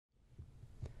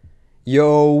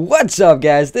Yo, what's up,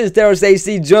 guys? This is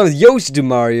TerasHD joined with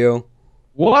YoshiToMario.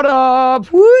 What up?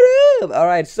 What up?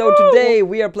 Alright, so Woo! today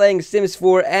we are playing Sims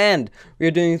 4 and we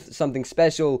are doing something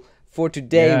special for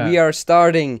today. Yeah. We are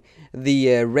starting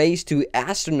the Race to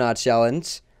Astronaut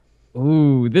challenge.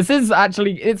 Ooh, this is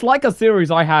actually, it's like a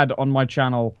series I had on my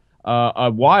channel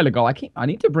a while ago. I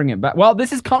need to bring it back. Well,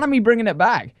 this is kind of me bringing it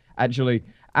back, actually.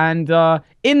 And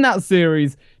in that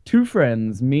series, two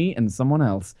friends, me and someone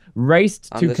else, raced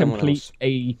to complete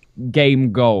a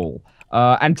game goal.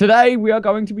 And today we are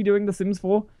going to be doing the Sims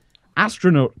 4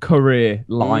 astronaut career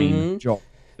line job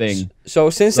thing. So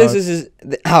since this is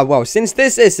episode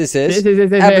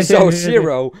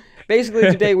 0, basically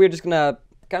today we're just gonna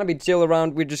kind of be chill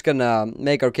around. We're just gonna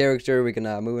make our character. We're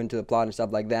gonna move into the plot and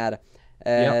stuff like that.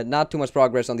 Not too much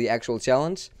progress on the actual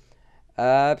challenge.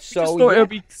 So just thought it would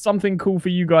be something cool for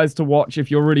you guys to watch if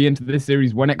you're really into this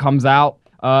series when it comes out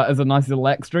as a nice little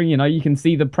extra. You know, you can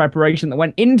see the preparation that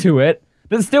went into it.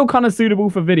 That's still kind of suitable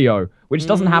for video, which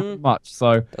doesn't happen much.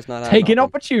 So taking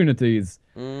opportunities.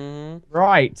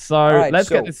 Right. So let's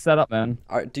get this set up then.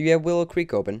 Do you have Willow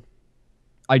Creek open?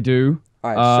 I do.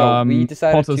 All right. So we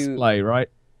decided Potter's Play, right?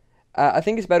 I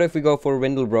think it's better if we go for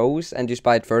Windle Rose and just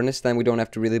buy it furnace. Then we don't have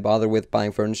to really bother with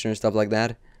buying furniture and stuff like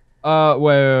that.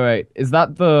 Wait. Is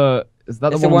that the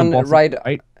one on the right?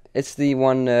 Right? It's the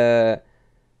one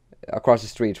across the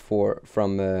street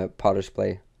from Potter's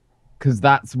Play. Because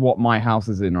that's what my house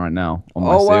is in right now. On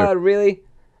my wow, really?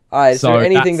 Alright, so is there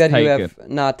anything that you have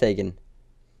not taken?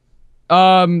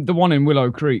 The one in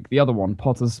Willow Creek, the other one,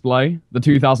 Potter's Play, the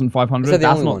 2,500. Is that the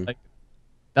only one?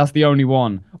 That's the only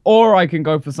one. Or I can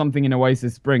go for something in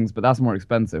Oasis Springs, but that's more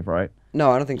expensive, right? No,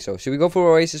 I don't think so. Should we go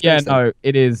for Oasis Springs? Yeah, no,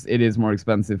 it is more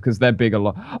expensive because they're big a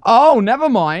lot. Oh, never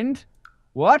mind.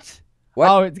 What?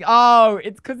 What? Oh,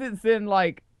 it's because it's in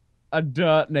like a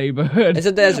dirt neighborhood. It's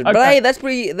a desert. Okay. But hey,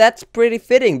 that's pretty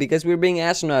fitting because we're being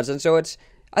astronauts, and so it's.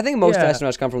 I think most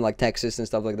astronauts come from like Texas and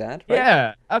stuff like that. Right?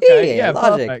 Yeah. Okay. Yeah,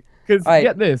 logic. Because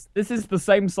get this is the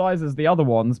same size as the other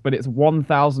ones, but it's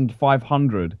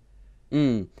 1,500.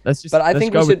 But I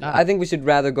think we should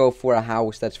rather go for a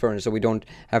house that's furnished, so we don't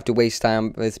have to waste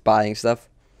time with buying stuff.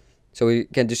 So we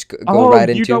can just go right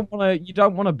into. You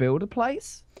don't wanna build a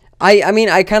place? I mean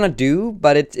I kind of do,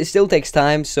 but it still takes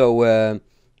time. So.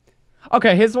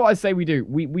 Okay, here's what I say we do.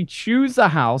 We choose a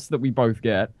house that we both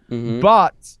get,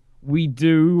 but we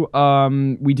do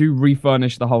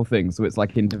refurnish the whole thing, so it's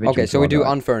like individual. Okay, so we do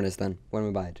unfurnished then when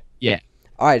we buy it. Yeah.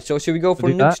 All right, so should we go for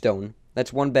Nookstone?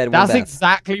 That's one bed, one bath. That's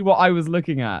exactly what I was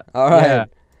looking at. All right. Yeah.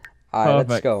 All right,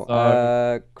 let's go.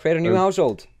 So, create a new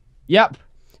household. Yep.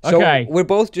 Okay. So we're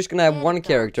both just gonna have one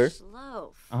character.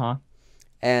 Uh-huh.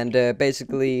 And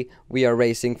basically, we are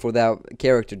racing for that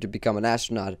character to become an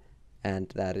astronaut, and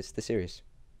that is the series.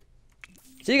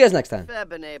 See you guys next time.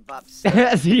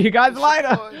 See you guys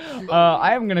later.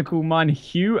 I am gonna call mine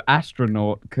Hugh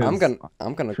Astronaut. I'm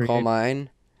gonna call mine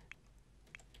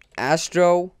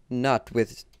Astro-Nut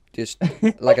with just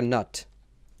like a nut.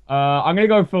 I'm gonna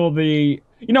go for the.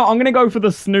 I'm gonna go for the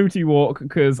snooty walk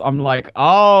because I'm like,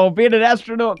 oh, being an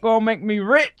astronaut gonna make me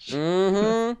rich.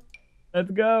 Let's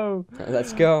go.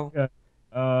 Let's go.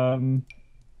 Okay.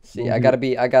 See, I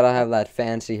gotta have that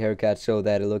fancy haircut so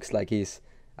that it looks like he's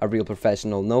a real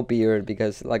professional. No beard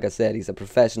because, like I said, he's a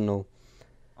professional.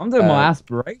 I'm doing my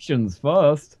aspirations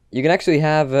first. You can actually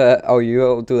have. Oh,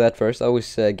 you'll do that first. I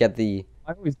always get the.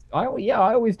 I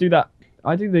always do that.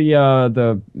 I do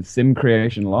the sim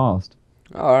creation last.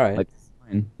 Oh, all right. Like,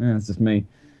 yeah, it's just me.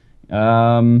 Wait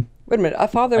a minute. I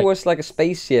thought there was like a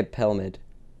spaceship helmet.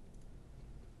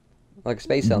 Like a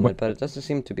space helmet, but it doesn't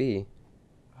seem to be.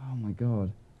 Oh my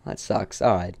god. That sucks.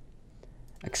 All right.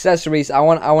 Accessories. I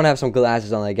want to have some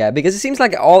glasses on that guy because it seems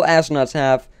like all astronauts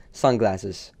have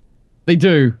sunglasses. They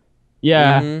do.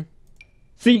 Yeah.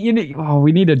 See,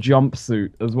 we need a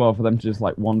jumpsuit as well for them to just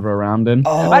like wander around in.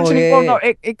 Oh, actually, yeah. well, no,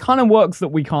 it kind of works that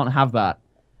we can't have that.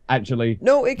 Actually.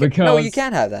 No, no, you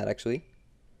can't have that actually.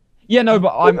 Yeah, no,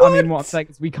 but I mean, what I'm saying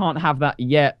is we can't have that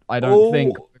yet. I don't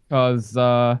think because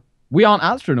we aren't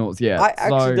astronauts yet. I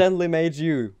accidentally made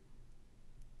you.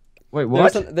 Wait,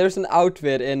 what? There's an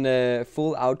outfit in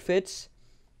full outfits.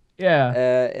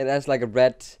 Yeah. It has like a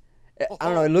red. I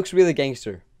don't know. It looks really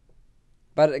gangster,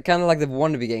 but kind of like the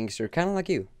wannabe gangster, kind of like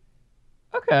you.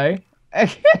 Okay.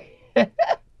 I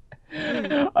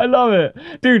love it,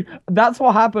 dude. That's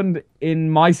what happened in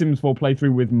my Sims 4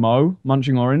 playthrough with Mo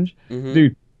Munching Orange,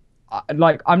 dude. I'm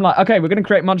like, okay, we're gonna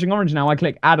create Munching Orange now. I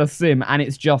click add a sim, and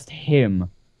it's just him.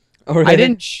 Oh, really? I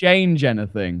didn't change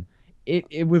anything.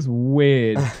 It was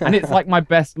weird, and it's like my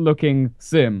best looking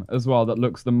sim as well. That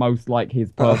looks the most like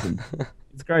his person.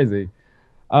 It's crazy.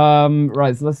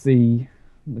 Right, so let's see.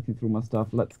 Looking through my stuff.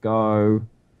 Let's go.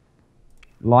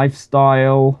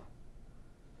 Lifestyle.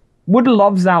 Would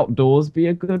Loves Outdoors be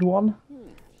a good one?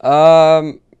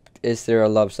 Is there a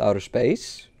Loves Outer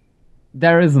Space?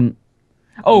 There isn't.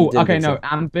 Oh, Didn't okay, think no.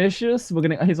 so. Ambitious.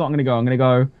 Here's what I'm gonna go. I'm gonna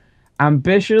go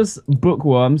ambitious,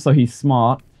 bookworm, so he's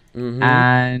smart,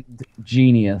 and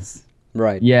genius.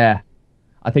 Right. Yeah.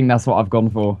 I think that's what I've gone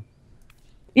for.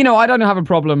 You know, I don't have a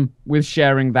problem with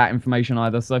sharing that information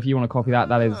either, so if you want to copy that,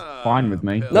 that is fine with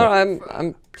me. No,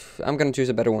 I'm gonna choose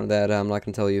a better one that I'm not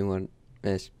gonna tell you what it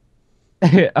is.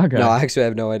 Okay. No, I actually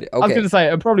have no idea. Okay. I was gonna say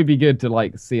it'd probably be good to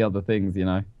like see other things, you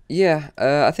know. Yeah,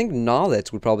 I think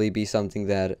knowledge would probably be something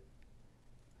that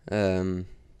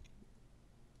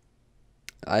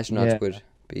astronauts would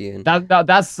be in. That's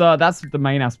the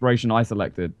main aspiration I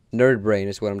selected. Nerd brain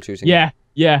is what I'm choosing. Yeah,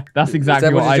 that's exactly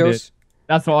Is that what I chose? did.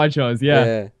 That's what I chose. Yeah.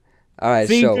 Yeah. All right.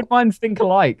 See, so. good minds think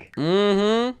alike.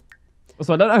 Mm-hmm.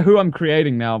 So I don't know who I'm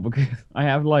creating now because I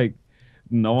have like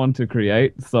no one to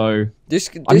create. So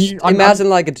Just imagine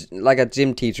like a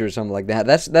gym teacher or something like that.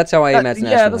 That's how I imagine.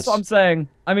 Yeah, astronauts. that's what I'm saying.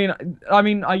 I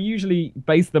mean, I usually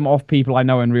base them off people I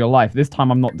know in real life. This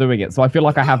time I'm not doing it, so I feel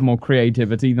like I have more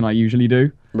creativity than I usually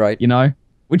do. Right. You know,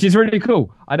 which is really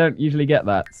cool. I don't usually get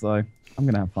that, so I'm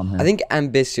gonna have fun here. I think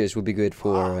ambitious would be good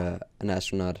for an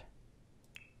astronaut.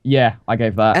 Yeah, I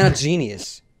gave that. And a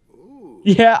genius.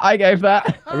 Yeah, I gave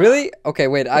that. Really? Okay,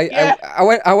 wait.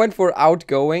 I went for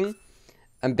outgoing,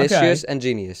 ambitious, and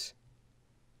genius.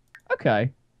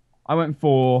 Okay. I went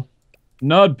for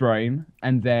nerd brain,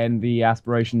 and then the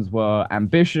aspirations were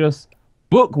ambitious,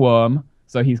 bookworm,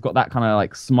 so he's got that kind of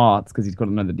like smarts because he's got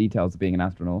to know the details of being an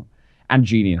astronaut, and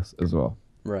genius as well.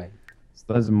 Right. So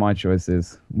those are my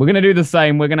choices. We're gonna do the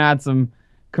same. We're gonna add some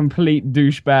complete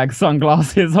douchebag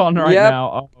sunglasses on right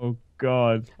now. Oh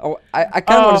god. Oh, I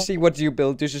kind of want to see what you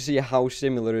built just to see how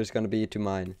similar it's gonna be to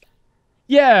mine.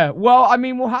 Yeah. Well, I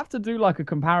mean, we'll have to do like a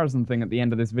comparison thing at the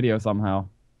end of this video somehow.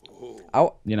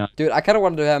 Oh, you know, dude, I kind of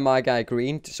wanted to have my guy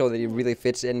green so that he really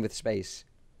fits in with space.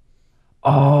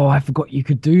 Oh, I forgot you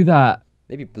could do that.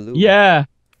 Maybe blue. Yeah.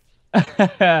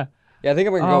 Yeah, I think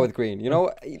I'm gonna go with green. You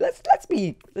know, let's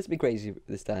be crazy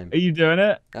this time. Are you doing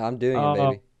it? I'm doing it,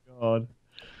 baby. Oh god.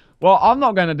 Well, I'm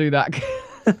not gonna do that.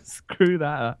 Screw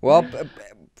that. Well,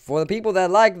 for the people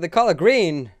that like the color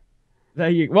green. There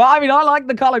you. Well, I mean, I like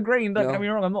the color green. Don't get me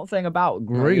wrong. I'm not saying about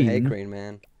green. No, you hate green,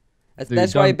 man.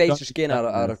 That's why you base your skin out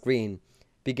of green,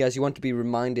 because you want to be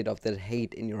reminded of that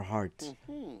hate in your heart.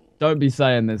 Don't be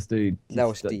saying this, dude. That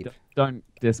was deep. Don't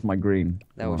diss my green.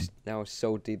 That was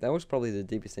so deep. That was probably the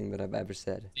deepest thing that I've ever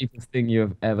said. Deepest thing you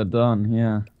have ever done.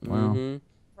 Yeah. Wow.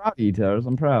 Proud of you, Teras.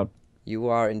 I'm proud. You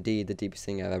are indeed the deepest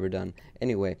thing I've ever done.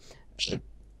 Anyway.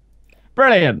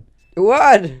 Brilliant.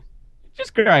 What?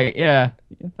 Just great. Yeah.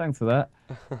 Thanks for that.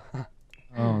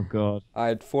 Oh god.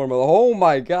 Alright, formal. Oh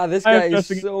my god, this guy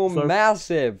is so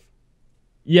massive.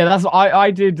 Yeah, that's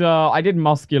I did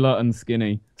muscular and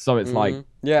skinny, so it's like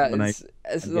yeah,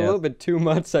 it's a little bit too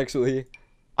much actually.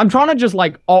 I'm trying to just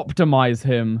like optimize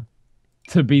him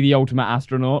to be the ultimate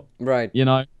astronaut. Right. You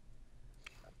know?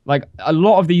 Like a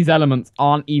lot of these elements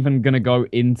aren't even gonna go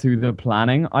into the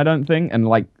planning, I don't think, and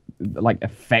like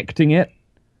affecting it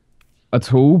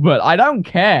at all, but I don't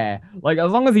care. Like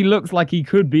as long as he looks like he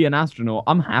could be an astronaut,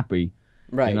 I'm happy.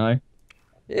 Right. You know?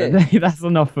 Yeah. That's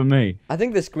enough for me. I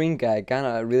think this green guy kind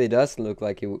of really does look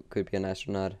like he could be an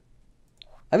astronaut.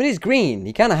 I mean, he's green.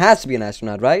 He kind of has to be an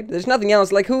astronaut, right? There's nothing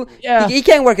else. Like, who? Yeah. He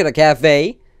can't work at a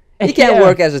cafe. He can't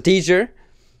work as a teacher.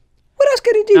 What else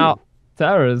could he do? Now,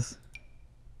 Teras.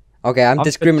 Okay, I'm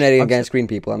discriminating against green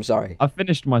people. I'm sorry. I've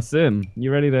finished my sim.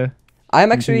 You ready to...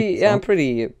 I'm actually... Yeah, I'm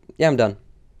pretty... Yeah, I'm done.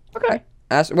 Okay.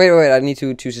 Wait. I need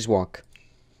to choose his walk.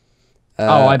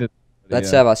 Oh, I did.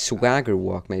 Let's have a swagger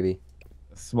walk, maybe.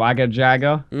 Swagger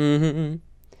Jagger? Oh,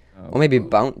 or maybe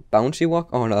bouncy walk?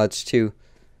 Oh, no, that's too...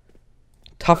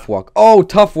 Tough walk. Oh,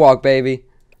 tough walk, baby.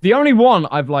 The only one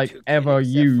I've, like, ever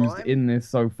used in this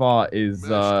so far is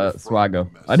swagger.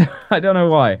 I don't know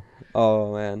why.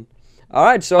 Oh, man.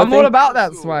 Alright, so I'm all about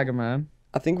that swagger, man.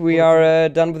 I think we are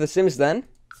done with the Sims then.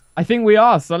 I think we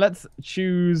are, so let's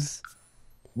choose...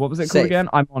 What was it called again?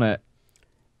 I'm on it.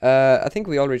 I think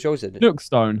we already chose it.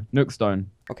 Nookstone.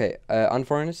 Okay,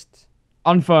 unfurnished?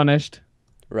 Unfurnished.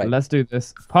 Right. Let's do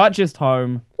this. Purchased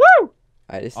home. Woo!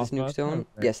 Alright, is this Nookstone?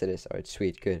 Yes, it is. Alright,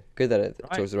 sweet. Good that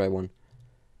I chose the right one.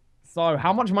 So,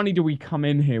 how much money do we come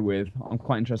in here with? I'm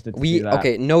quite interested to see that.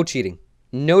 Okay, no cheating.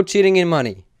 No cheating in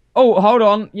money. Oh, hold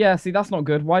on. Yeah, see, that's not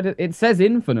good. Why did it says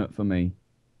infinite for me?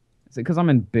 Is it because I'm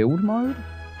in build mode?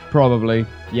 Probably.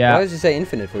 Yeah. Why does it say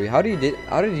infinite for you? How did you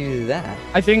do that?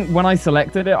 I think when I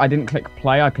selected it, I didn't click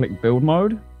play. I clicked build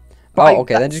mode. But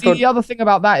okay. Then just go. The other thing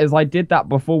about that is I did that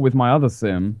before with my other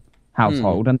sim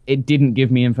household, and it didn't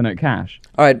give me infinite cash.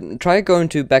 All right. Try going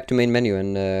back to main menu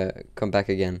and come back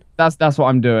again. That's what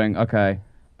I'm doing. Okay.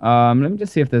 Let me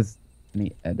just see if there's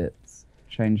any edits.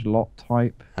 Change lot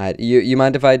type. Alright. You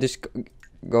mind if I just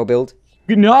go build?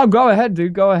 No, go ahead,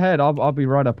 dude. Go ahead. I'll be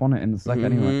right up on it in a sec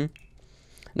anyway.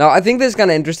 Now, I think this is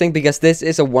kind of interesting because this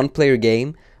is a one-player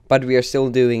game, but we are still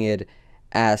doing it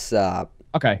as...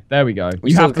 okay, there we go.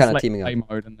 You have to select play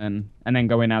mode and then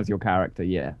go in as your character.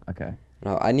 Yeah, okay.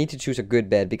 Now, I need to choose a good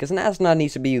bed because an astronaut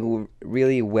needs to be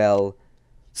really well...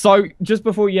 So, just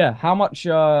before,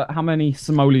 how many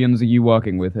simoleons are you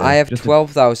working with here? I have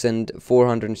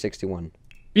 12,461.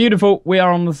 Beautiful. We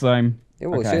are on the same. Yeah,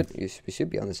 well, we should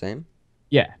be on the same.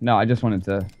 Yeah, no, I wanted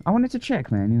to check,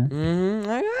 man, you know?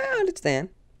 I understand.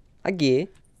 I get it.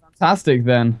 Fantastic,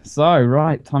 then. So,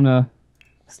 right, time to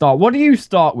start. What do you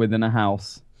start with in a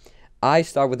house? I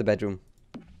start with the bedroom.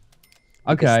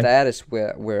 Okay. Because that is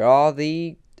where all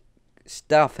the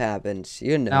stuff happens,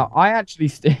 you know. Now, I actually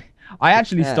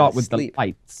start with the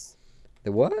lights.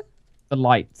 The what? The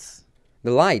lights.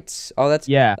 The lights. Oh, that's...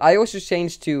 Yeah. I also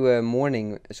changed to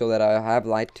morning so that I have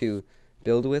light to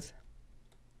build with.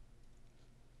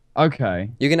 Okay.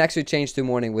 You can actually change to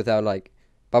morning without like...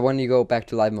 But when you go back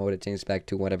to live mode, it changes back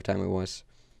to whatever time it was.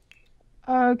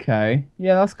 Okay.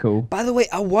 Yeah, that's cool. By the way,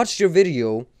 I watched your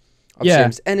video of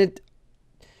Sims, and it...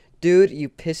 Dude, you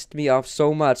pissed me off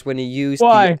so much when you used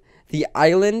the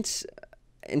islands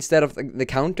instead of the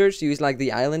counters. You used like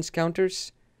the islands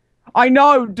counters. I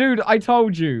know, dude. I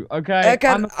told you. Okay.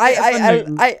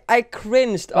 I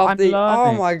cringed off the...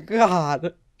 Oh my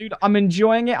god. Dude, I'm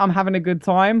enjoying it. I'm having a good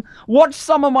time. Watch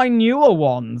some of my newer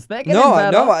ones. They're getting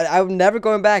better. No, I'm never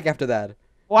going back after that.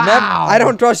 Wow. I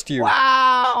don't trust you.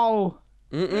 Wow.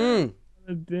 What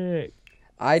a dick.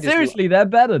 Seriously, they're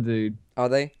better, dude. Are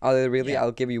they? Are they really? Yeah.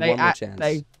 I'll give you one more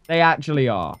chance. They actually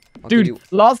are. Dude,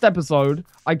 last episode,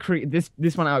 I created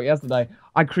this one out yesterday.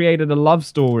 I created a love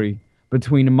story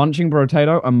between Munching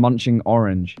Potato and Munching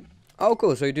Orange. Oh,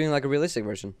 cool. So you're doing like a realistic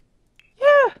version.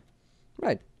 Yeah.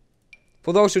 Right.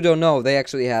 For those who don't know, they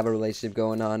actually have a relationship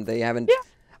going on. They haven't... Yeah.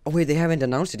 Oh, wait, they haven't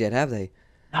announced it yet, have they?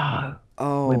 No.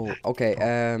 Oh,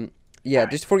 okay. Yeah,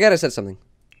 just forget I said something.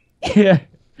 Yeah.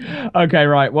 Okay,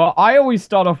 right. Well, I always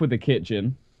start off with the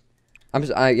kitchen.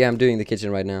 I'm doing the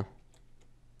kitchen right now.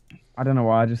 I don't know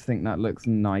why. I just think that looks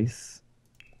nice.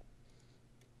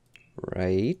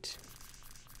 Right.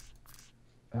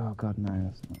 Oh, God, no.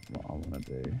 That's not what I want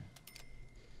to do.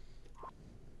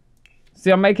 See,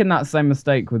 I'm making that same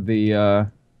mistake with the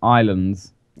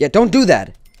islands. Yeah, don't do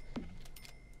that.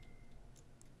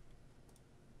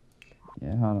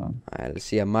 Yeah, hold on. Alright, let's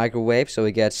see a microwave so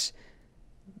it gets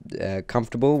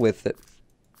comfortable with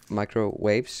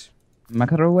microwaves.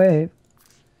 Microwave.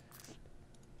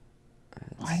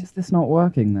 Why is this not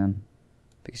working then?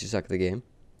 Because you suck at the game.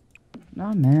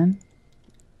 No, man.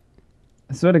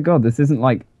 I swear to God, this isn't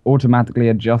like automatically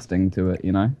adjusting to it,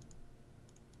 you know?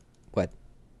 What?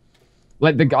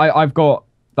 Like the guy, I've got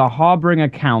the harboring a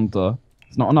counter.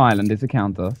 It's not an island, it's a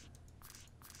counter.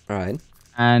 Alright.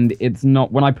 And it's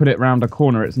not, when I put it round a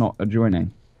corner, it's not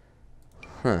adjoining.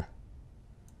 Huh.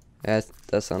 Yeah,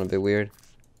 that sounds a bit weird.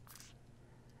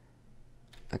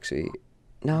 Actually,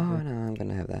 no, I'm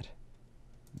gonna have that.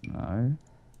 No.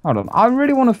 Hold on, I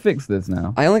really want to fix this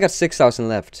now. I only got 6,000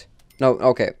 left. No,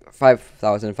 okay,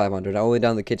 5,500. I only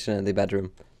done the kitchen and the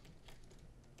bedroom.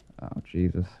 Oh,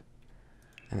 Jesus.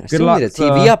 I still need a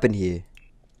TV up in here.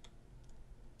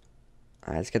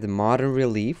 Alright, let's get the modern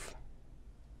relief.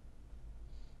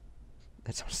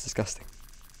 That sounds disgusting.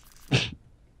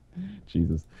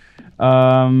 Jesus.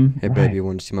 Hey, baby, you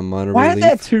want to see my modern relief? Why are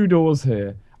there 2 doors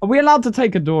here? Are we allowed to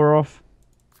take a door off?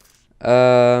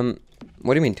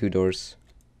 What do you mean 2 doors?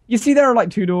 You see there are like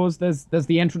 2 doors. There's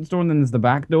the entrance door and then there's the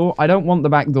back door. I don't want the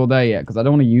back door there yet because I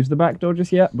don't want to use the back door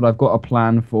just yet, but I've got a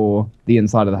plan for the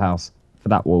inside of the house for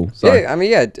that wall. So yeah, I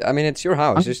mean it's your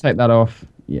house. Just take that off.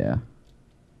 Yeah.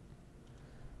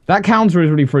 That counter is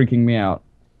really freaking me out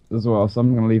as well, so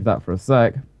I'm going to leave that for a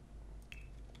sec.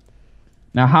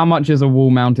 Now, how much is a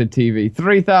wall-mounted TV?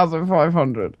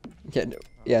 3,500.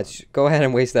 Yeah, go ahead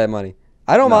and waste that money.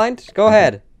 I don't mind. Go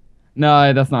ahead.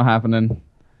 No, that's not happening.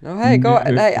 No, hey, go.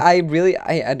 Hey,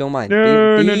 I don't mind.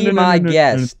 Be my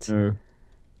guest. No.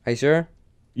 Are you sure?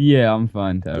 Yeah, I'm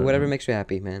fine. Totally. Do whatever makes you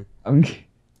happy, man. Okay.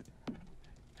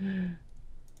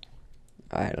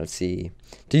 Alright, let's see.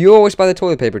 Do you always buy the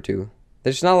toilet paper too?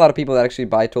 There's not a lot of people that actually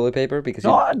buy toilet paper because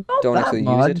you don't actually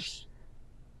use it.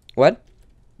 What?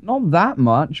 Not that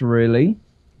much, really.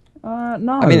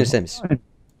 No. I mean, in Sims.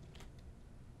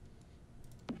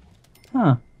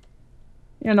 Huh.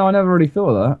 Yeah, no, I never really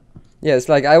thought of that. Yeah, it's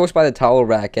like I always buy the towel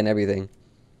rack and everything.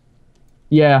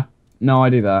 Yeah, no, I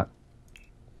do that.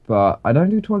 But I don't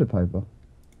do toilet paper.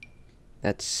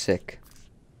 That's sick.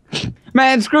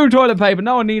 Man, screw toilet paper.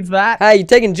 No one needs that. Hey, you're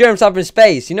taking germs up in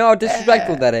space. You know how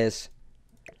disrespectful that is.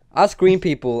 Us green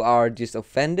people are just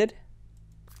offended.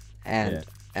 And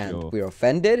sure. we're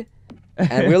offended.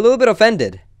 And we're a little bit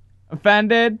offended.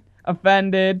 Offended.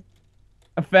 Offended.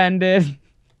 Offended.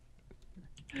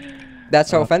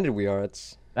 That's how offended we are.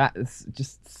 That is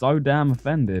just so damn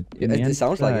offended. It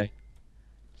sounds like it.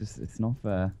 It's not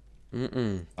fair.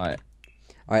 Alright.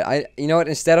 You know what?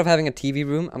 Instead of having a TV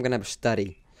room, I'm gonna have a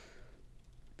study.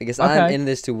 Because I'm in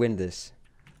this to win this.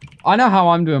 I know how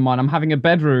I'm doing mine. I'm having a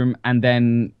bedroom and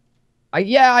then, I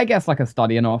guess like a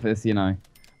study and office, you know,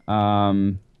 where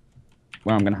I'm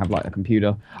gonna have like a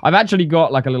computer. I've actually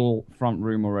got like a little front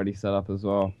room already set up as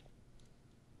well.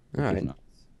 All right. Nice.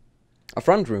 A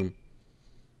front room.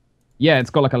 Yeah,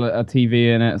 it's got like a TV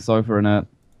in it, a sofa in it.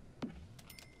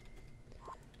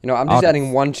 You know, I'm just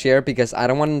adding one chair because I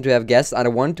don't want him to have guests. I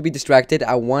don't want him to be distracted.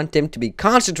 I want him to be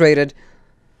concentrated.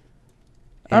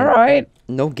 All right.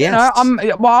 No guests.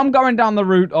 I'm going down the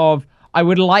route of I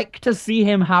would like to see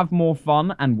him have more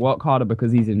fun and work harder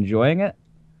because he's enjoying it.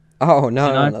 Oh,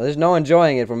 no. There's no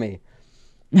enjoying it for me.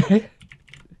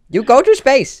 You go to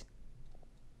space.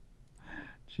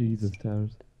 Jesus,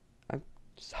 Teras. I'm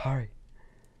sorry.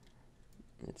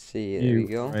 Let's see. There we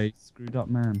go. You screwed up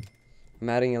man. I'm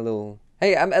adding a little...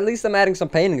 Hey, at least I'm adding some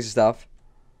paintings and stuff.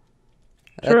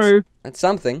 True. That's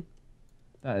something.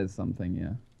 That is something,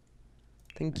 yeah.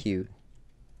 Thank you.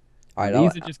 All right,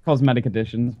 these are just cosmetic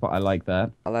additions, but I like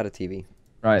that. I'll add a TV.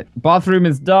 Right. Bathroom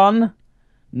is done.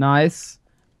 Nice.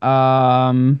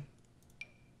 Let's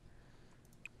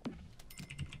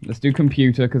do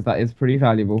computer, because that is pretty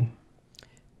valuable.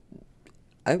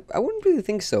 I wouldn't really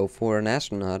think so for an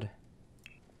astronaut.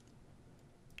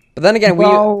 But then again, we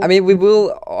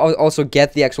will also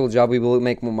get the actual job. We will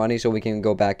make more money so we can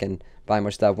go back and buy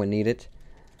more stuff when needed.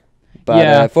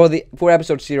 But for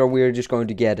episode 0, we're just going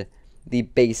to get the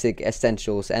basic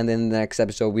essentials, and then the next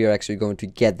episode we are actually going to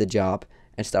get the job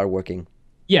and start working.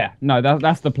 Yeah, no,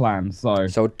 that's the plan.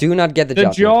 So do not get the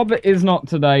job. The job is not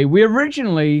today. We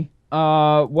originally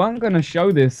weren't going to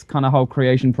show this kind of whole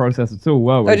creation process at all,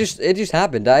 were we? It just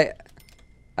happened. I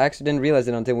actually didn't realize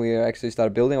it until we actually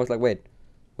started building. I was like, wait,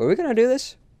 were we gonna do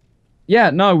this? Yeah,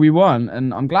 no, we won,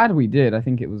 and I'm glad we did. I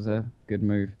think it was a good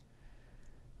move.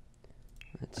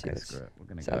 Let's see. Screw it. We're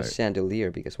gonna go a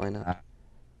chandelier because why not?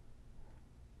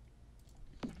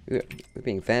 We're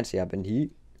being fancy up in here.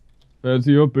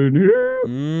 Fancy up in here.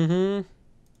 Mm-hmm.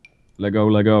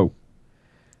 Lego.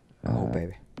 Oh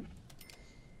baby.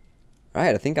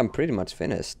 Alright, I think I'm pretty much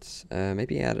finished.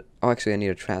 Maybe add. Oh, actually, I need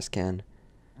a trash can.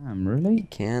 Really?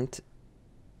 Can't.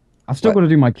 I've still got to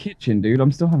do my kitchen, dude.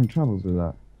 I'm still having troubles with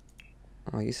that.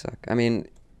 Oh, you suck. I mean,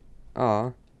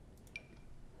 aw.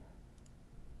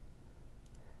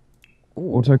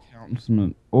 Auto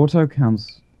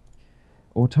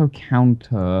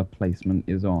counter placement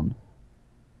is on.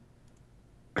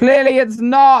 Clearly, it's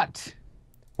not.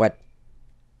 What?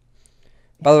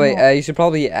 By the way, you should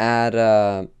probably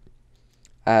add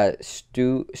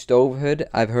stove hood.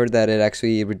 I've heard that it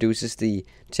actually reduces the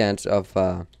chance of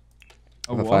a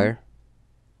fire.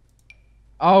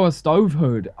 Oh, a stove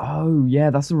hood. Oh,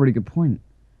 yeah, that's a really good point.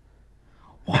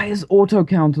 Why is auto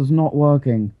counters not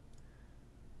working?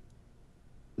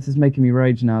 This is making me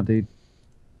rage now, dude.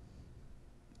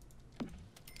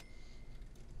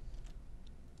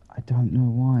 I don't know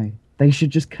why. They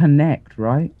should just connect,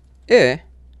 right? Yeah.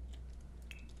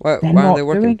 Why aren't they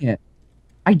working? Doing it.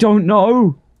 I don't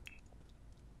know.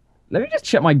 Let me just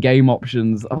check my game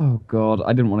options. Oh, God.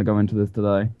 I didn't want to go into this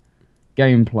today.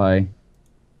 Gameplay.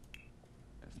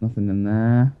 There's nothing in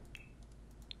there.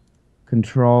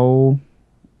 Control.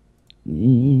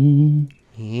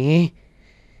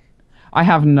 I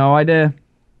have no idea.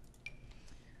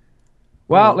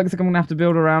 Well, looks like I'm going to have to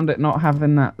build around it not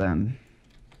having that then.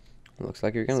 Looks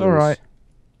like you're going to lose. It's alright.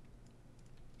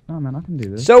 Oh man, I can do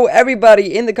this. So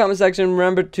everybody in the comment section,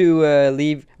 remember to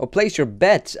leave or place your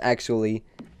bets. Actually,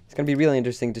 it's gonna be really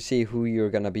interesting to see who you're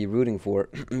gonna be rooting for.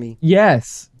 Me.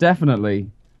 Yes, definitely.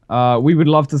 We would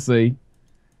love to see.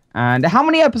 And how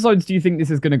many episodes do you think this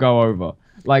is gonna go over?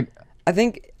 Like, I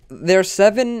think there are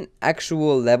 7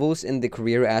 actual levels in the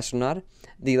career astronaut.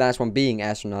 The last one being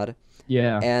astronaut.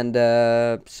 Yeah. And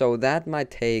so that might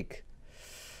take.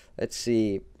 Let's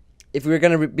see, if we're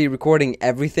gonna be recording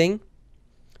everything.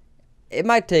 It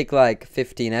might take like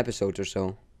 15 episodes or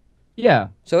so. Yeah.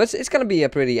 So it's gonna be a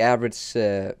pretty average.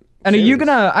 And are you series.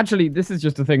 gonna actually? This is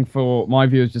just a thing for my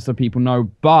viewers, just so people know.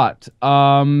 But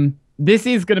this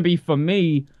is gonna be for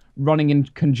me running in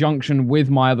conjunction with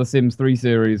my other Sims 3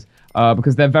 series,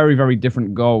 because they're very, very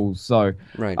different goals. So,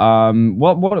 Right.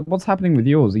 what's happening with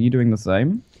yours? Are you doing the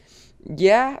same?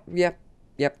 Yeah. Yep.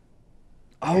 Yep.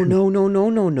 Oh no no no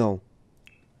no no.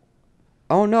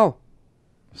 Oh no,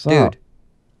 dude.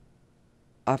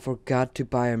 I forgot to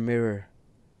buy a mirror.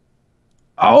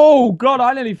 Oh God,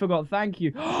 I nearly forgot. Thank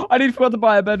you. I nearly forgot to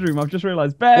buy a bedroom. I've just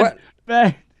realized. Bed.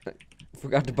 What?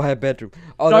 Forgot to buy a bedroom.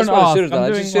 Oh, Don't that's what I should have ask. done. I'm I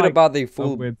just doing, should have like, bought the a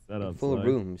full weird setup, full so.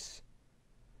 rooms.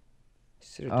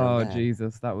 Should have done Oh that.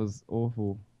 Jesus, that was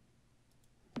awful.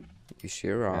 You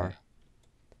sure are.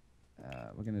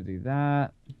 We're gonna do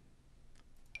that.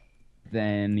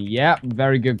 Then, yep,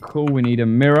 very good, cool. We need a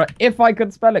mirror, if I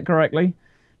could spell it correctly.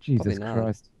 Jesus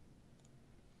Christ.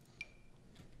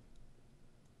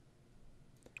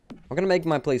 I'm gonna make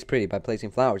my place pretty by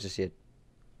placing flowers and shit.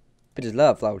 Bitches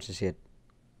love flowers and shit.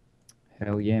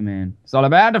 Hell yeah, man. It's all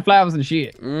about the flowers and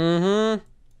shit. Mm-hmm.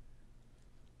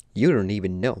 You don't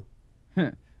even know.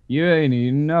 You ain't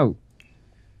even know.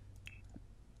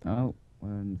 Oh,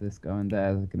 where's this going there?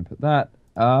 I'm gonna put that.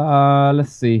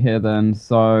 Let's see here then.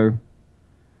 So,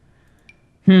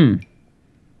 going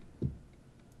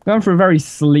for a very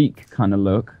sleek kind of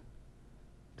look.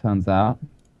 Turns out.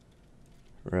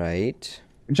 Right.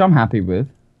 Which I'm happy with.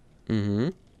 Mm-hmm.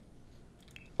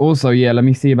 Also, yeah, let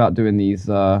me see about doing these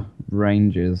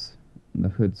ranges and the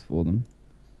hoods for them.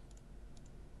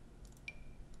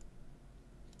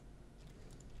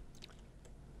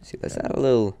 See, let's add a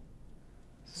little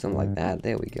something like that.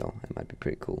 There we go. That might be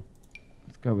pretty cool.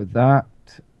 Let's go with that.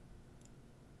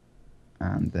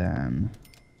 And then...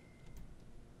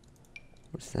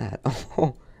 What's that?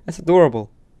 Oh, that's adorable.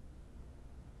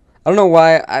 I don't know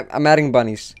why I'm adding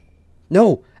bunnies.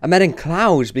 No, I'm adding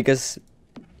clouds because,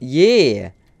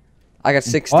 yeah, I got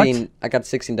 16. What? I got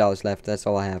 $16 left. That's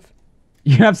all I have.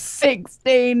 You have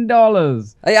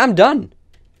 $16. Hey, I'm done.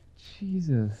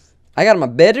 Jesus. I got my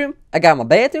bedroom. I got my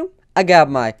bathroom. I got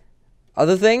my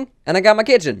other thing, and I got my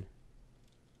kitchen.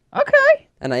 Okay.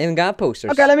 And I even got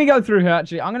posters. Okay, let me go through here.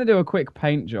 Actually, I'm gonna do a quick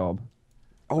paint job.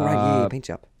 Oh right, yeah, paint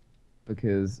job.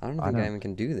 Because I don't think I even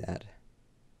can do that.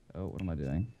 Oh, what am I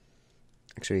doing?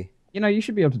 Actually, you know, you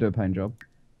should be able to do a paint job.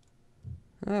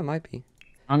 Oh, it might be.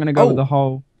 I'm gonna go with the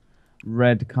whole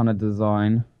red kind of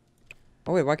design.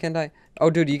 Oh wait, why can't I? Oh,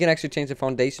 dude, you can actually change the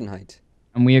foundation height.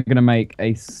 And we are gonna make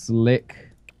a slick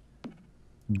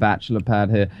bachelor pad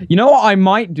here. You know what I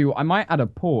might do? I might add a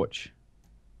porch.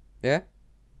 Yeah?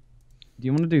 Do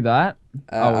you want to do that?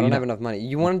 I don't have enough money.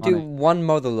 You want to do one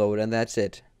mother load and that's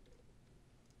it.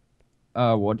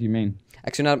 What do you mean?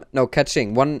 Actually, not. No,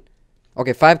 catching. One.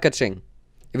 Okay, 5 catching.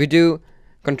 If we do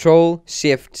Control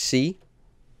Shift C.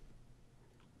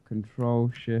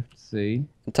 Control Shift C.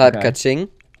 Type catching.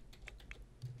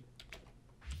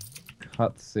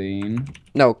 Cutscene.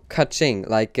 No, catching.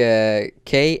 Like Kaching.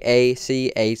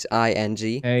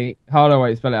 K. Hold on,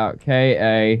 wait. Spell it out.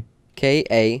 Kaching.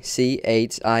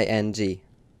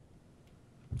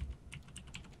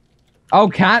 Oh,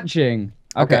 catching.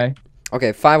 Okay.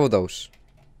 Okay, 5 of those.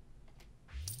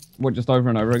 What, just over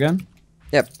and over again?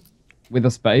 Yep. With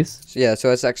a space? So, yeah, so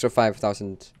that's extra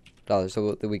 $5,000,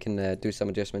 so that we can do some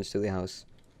adjustments to the house.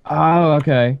 Oh,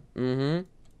 okay. Mm-hmm.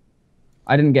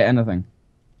 I didn't get anything.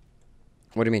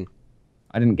 What do you mean?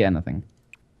 I didn't get anything.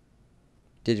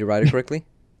 Did you write it correctly?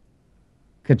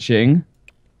 Kaching.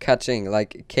 Catching,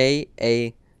 like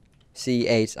Kaching.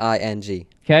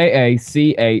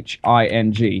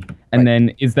 Kaching. And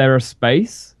then, is there a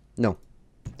space? No.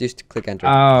 Just click enter.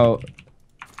 Oh.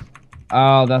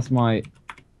 Oh, that's my...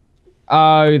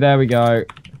 Oh, there we go.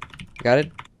 Got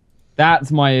it?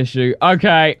 That's my issue.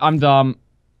 Okay, I'm dumb.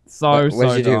 So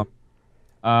what did you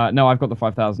dumb. Do? No, I've got the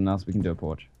 5,000 now, so we can do a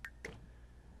porch.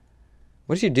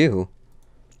 What did you do?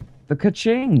 The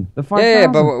kaching. The 5,000. Yeah,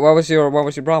 but what was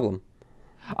your problem?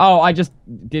 Oh, I just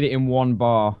did it in one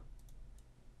bar.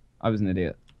 I was an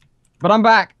idiot. But I'm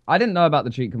back. I didn't know about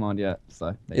the cheat command yet,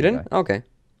 so you didn't? Go. Okay.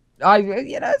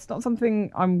 It's not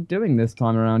something I'm doing this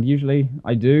time around. Usually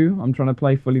I do. I'm trying to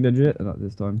play fully legit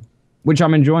this time, which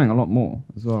I'm enjoying a lot more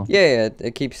as well. Yeah,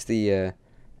 it keeps the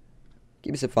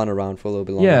fun around for a little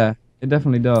bit longer. Yeah, it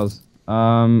definitely does.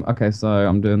 Okay, so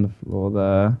I'm doing the floor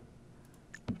there.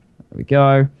 There we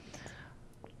go.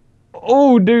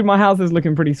 Oh, dude, my house is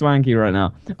looking pretty swanky right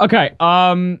now. Okay,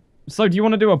 so do you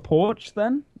want to do a porch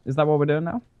then? Is that what we're doing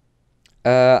now?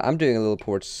 I'm doing a little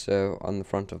porch on the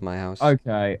front of my house.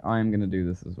 Okay, I'm gonna do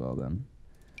this as well then.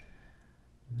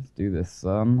 Let's do this,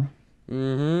 son.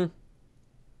 Mm-hmm.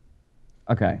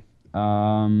 Okay.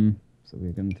 So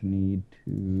we're going to need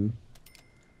to.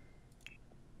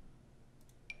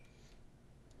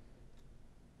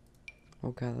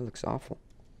 Oh god, that looks awful.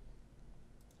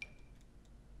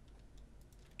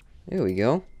 There we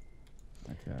go.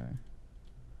 Okay.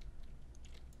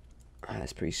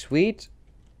 That's pretty sweet.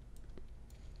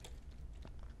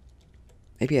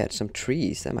 Maybe add some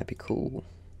trees. That might be cool.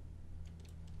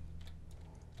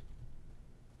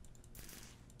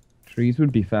 Trees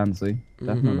would be fancy.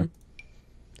 Definitely.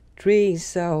 Trees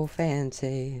so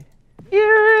fancy.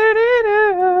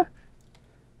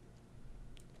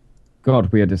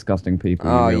 God, we are disgusting people.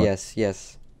 Oh, yes,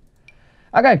 yes.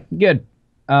 Okay, good.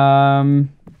 Oh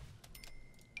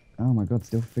my god,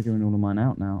 still figuring all of mine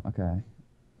out now. Okay.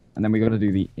 And then we got to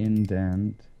do the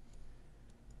indent.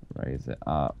 Raise it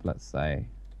up, let's say.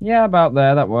 Yeah, about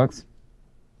there, that works.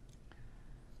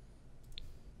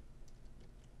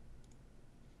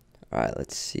 Alright,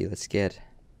 let's see. Let's get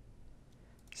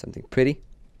something pretty.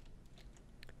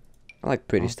 I like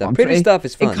pretty stuff. Pretty stuff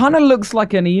is fun. It kind of looks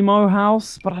like an emo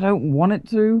house, but I don't want it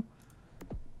to.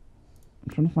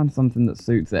 I'm trying to find something that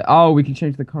suits it. Oh, we can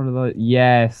change the color of the...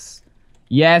 Yes.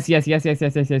 Yes.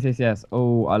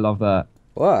 Oh, I love that.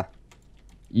 What?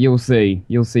 You'll see.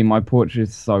 You'll see. My porch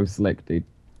is so slick, dude.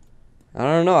 I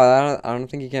don't know. I don't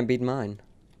think you can beat mine.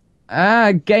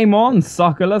 Ah, game on,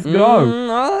 sucker. Let's go.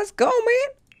 Oh, let's go, man.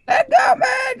 Let's go,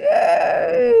 man.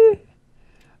 Yay.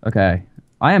 Okay.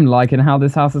 I am liking how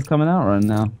this house is coming out right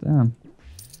now.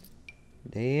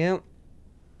 Damn. Okay,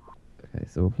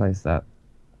 so we'll place that.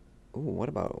 Ooh, what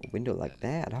about a window like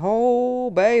that? Oh,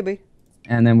 baby.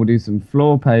 And then we'll do some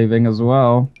floor paving as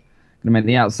well. Gonna make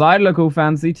the outside look all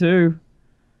fancy too.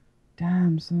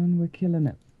 Damn, son, we're killing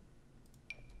it.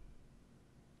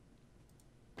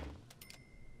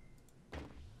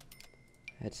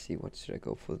 Let's see, what should I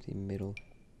go for the middle?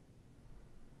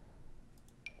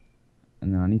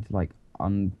 And then I need to like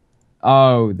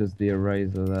Oh, there's the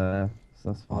eraser there.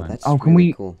 So that's fine. Oh, that's can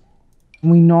really cool. Can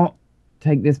we not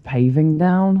take this paving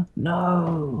down?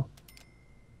 No.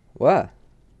 What?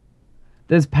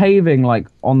 There's paving like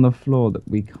on the floor that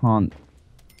we can't.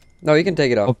 No, you can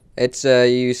take it off. It's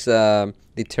use the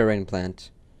terrain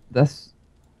plant. That's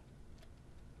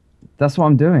what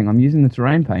I'm doing. I'm using the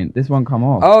terrain paint. This won't come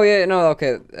off. Oh yeah, no,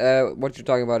 okay. What you're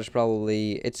talking about is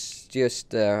probably it's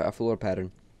just a floor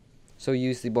pattern. So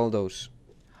use the bulldoze.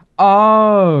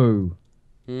 Oh.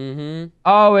 Mm-hmm.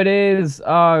 Oh, it is.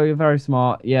 Oh, you're very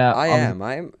smart. Yeah.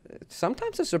 I'm.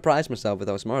 Sometimes I surprise myself with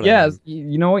how smart I am. am. Yeah,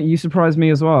 you know what? You surprised me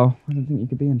as well. I don't think you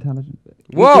could be intelligent.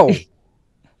 Whoa!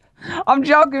 I'm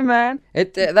joking, man.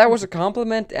 That was a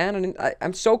compliment, and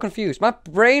I'm so confused. My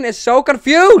brain is so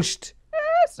confused.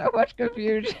 So much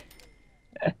confusion.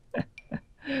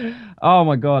 Oh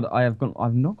my god, I've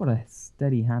not got a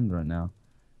steady hand right now.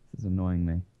 This is annoying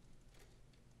me.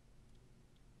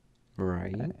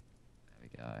 Right. Okay. There we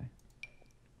go.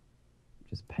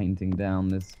 Just painting down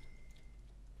this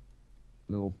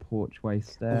little porchway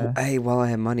stair. Hey, while I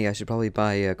have money, I should probably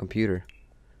buy a computer.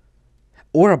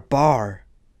 Or a bar.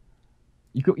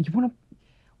 You want to...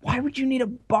 Why would you need a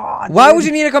bar? Why would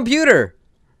you need a computer?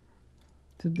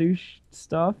 To do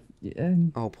stuff. Yeah.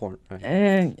 Oh, porn.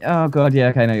 Right. Oh god, yeah.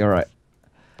 Okay, no, you're right.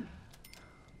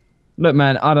 Look,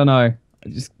 man, I don't know.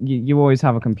 Just you always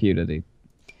have a computer, dude.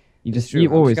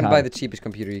 You always gonna buy the cheapest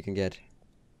computer you can get.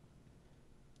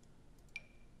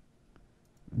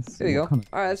 There you go. All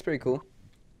right, that's pretty cool.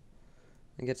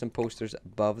 And get some posters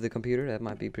above the computer. That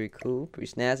might be pretty cool,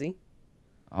 pretty snazzy.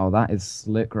 Oh, that is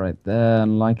slick right there.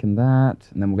 I'm liking that.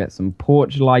 And then we'll get some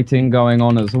porch lighting going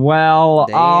on as well.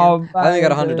 Damn. Oh, I only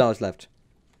got $100 left.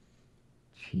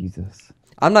 Jesus.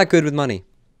 I'm not good with money.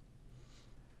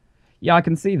 Yeah, I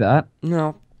can see that.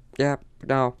 No. Yeah.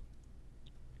 No.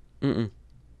 Mm-mm.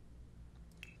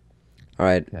 All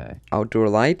right. Okay. Outdoor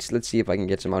lights. Let's see if I can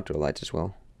get some outdoor lights as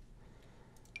well.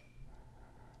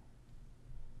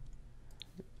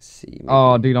 See. Maybe.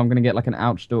 Oh, dude, I'm gonna get like an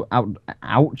outdoor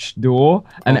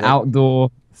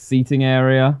seating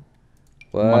area.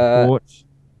 What? On my porch.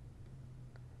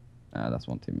 That's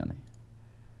one too many.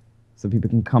 So people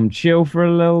can come chill for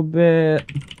a little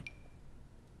bit.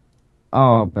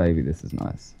 Oh, baby, this is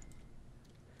nice.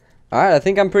 All right, I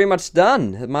think I'm pretty much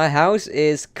done. My house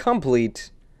is complete.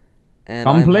 And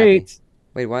complete.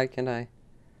 Wait, why can't I?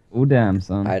 Oh, damn,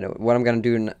 son. I know. What I'm gonna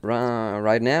do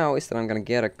right now is that I'm gonna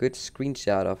get a good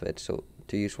screenshot of it, so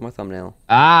to use for my thumbnail.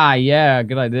 Ah, yeah,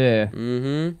 good idea.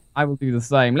 Mm-hmm. I will do the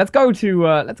same. Let's go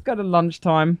to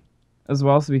lunchtime as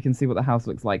well, so we can see what the house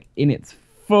looks like in its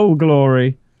full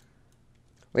glory.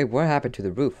 Wait, what happened to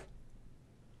the roof?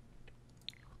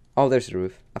 Oh, there's the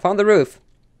roof. I found the roof.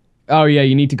 Oh yeah,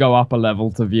 you need to go up a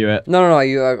level to view it. No.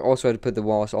 You also had to put the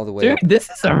walls all the way Dude, up. this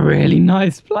is a really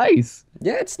nice place.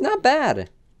 Yeah, it's not bad.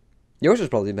 Yours is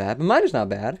probably bad, but mine is not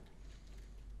bad.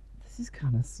 This is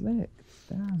kind of slick.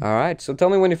 Damn. All right, so tell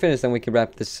me when you're finished, then we can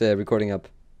wrap this recording up.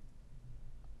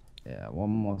 Yeah, one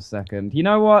more second. You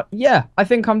know what? Yeah, I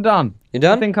think I'm done. You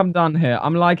done? I think I'm done here.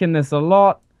 I'm liking this a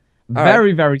lot. All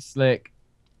Very, very slick.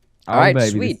 All right, baby,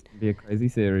 sweet. This will be a crazy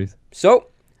series. So,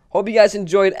 hope you guys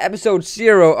enjoyed episode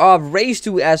 0 of Race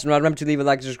to Astronaut. Remember to leave a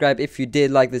like and subscribe if you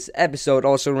did like this episode.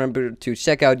 Also, remember to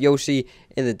check out Yoshi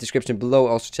in the description below.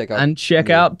 Also, check out... And check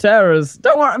out Terras.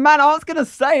 Don't worry, man, I was going to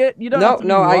say it. You don't have to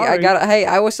No, be I got it. Hey,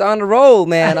 I was on the roll,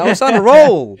 man. I was on the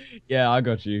roll. Yeah, I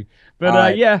got you. But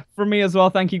right. yeah, from me as well,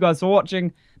 thank you guys for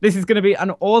watching. This is going to be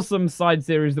an awesome side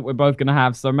series that we're both going to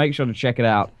have, so make sure to check it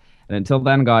out. And until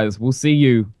then, guys, we'll see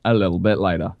you a little bit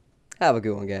later. Have a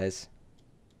good one, guys.